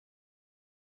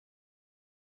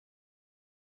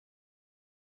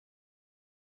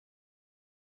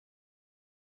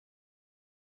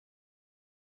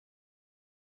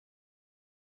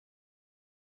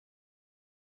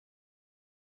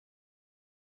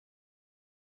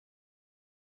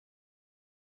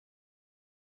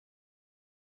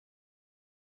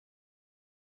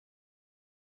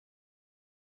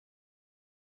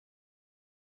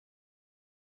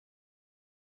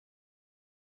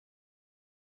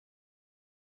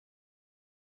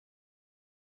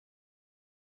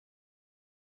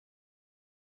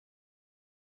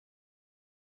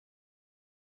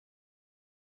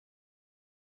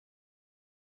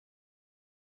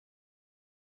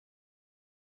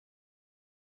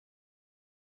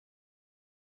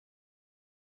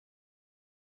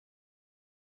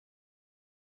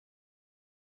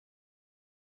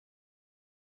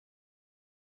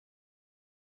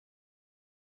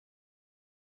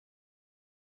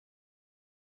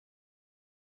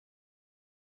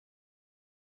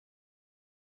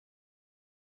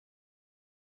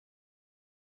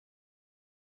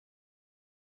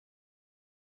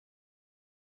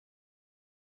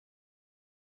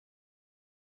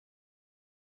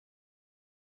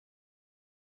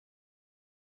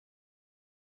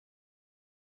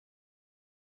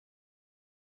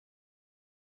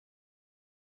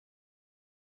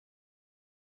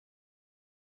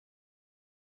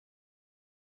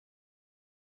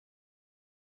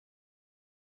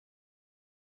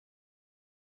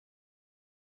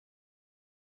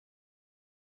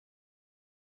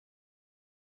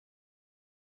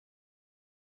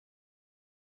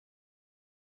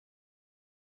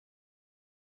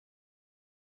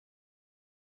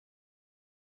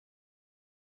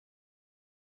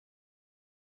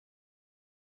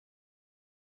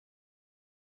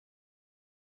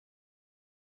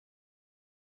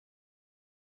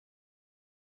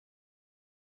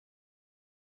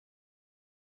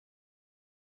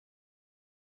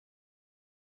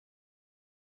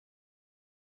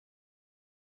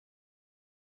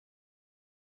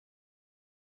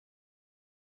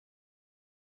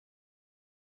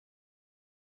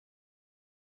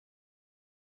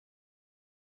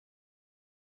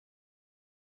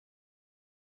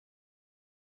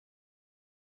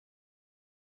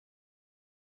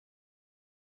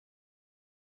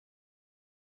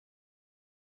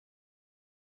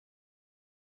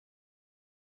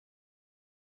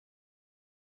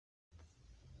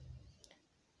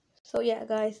So yeah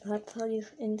guys, that's how you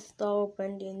install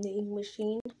Bendy in the ink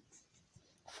machine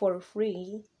for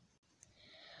free.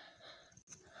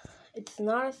 It's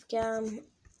not a scam,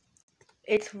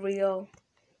 it's real.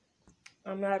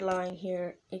 I'm not lying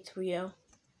here, it's real.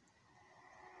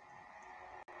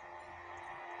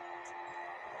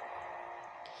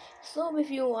 So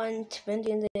if you want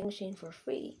Bendy in the ink machine for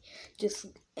free, just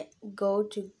go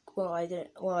to, I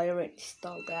already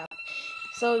installed the app.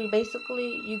 So you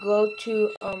go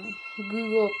to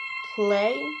Google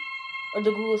Play or the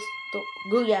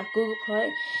Google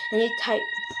Play, and you type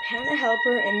Panda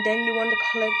Helper, and then you want to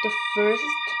click the first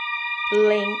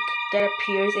link that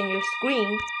appears in your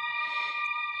screen,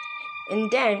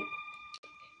 and then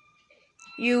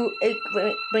it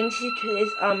brings you to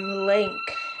this link,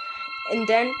 and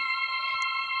then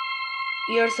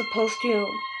you're supposed to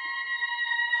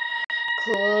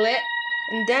click,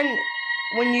 and then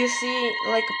when you see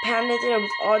like a panda there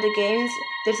with all the games,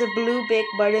 there's a blue big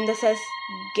button that says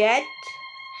get.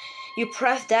 You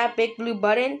press that big blue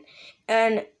button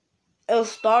and it'll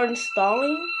start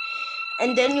installing,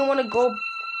 and then you want to go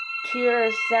to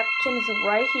your sections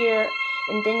right here,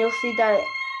 and then you'll see that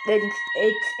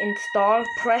it's installed.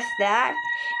 Press that,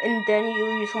 and then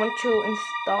you just want to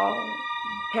install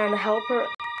Panda Helper,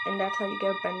 and that's how you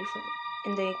get Bendy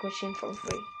in the ink machine for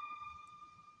free.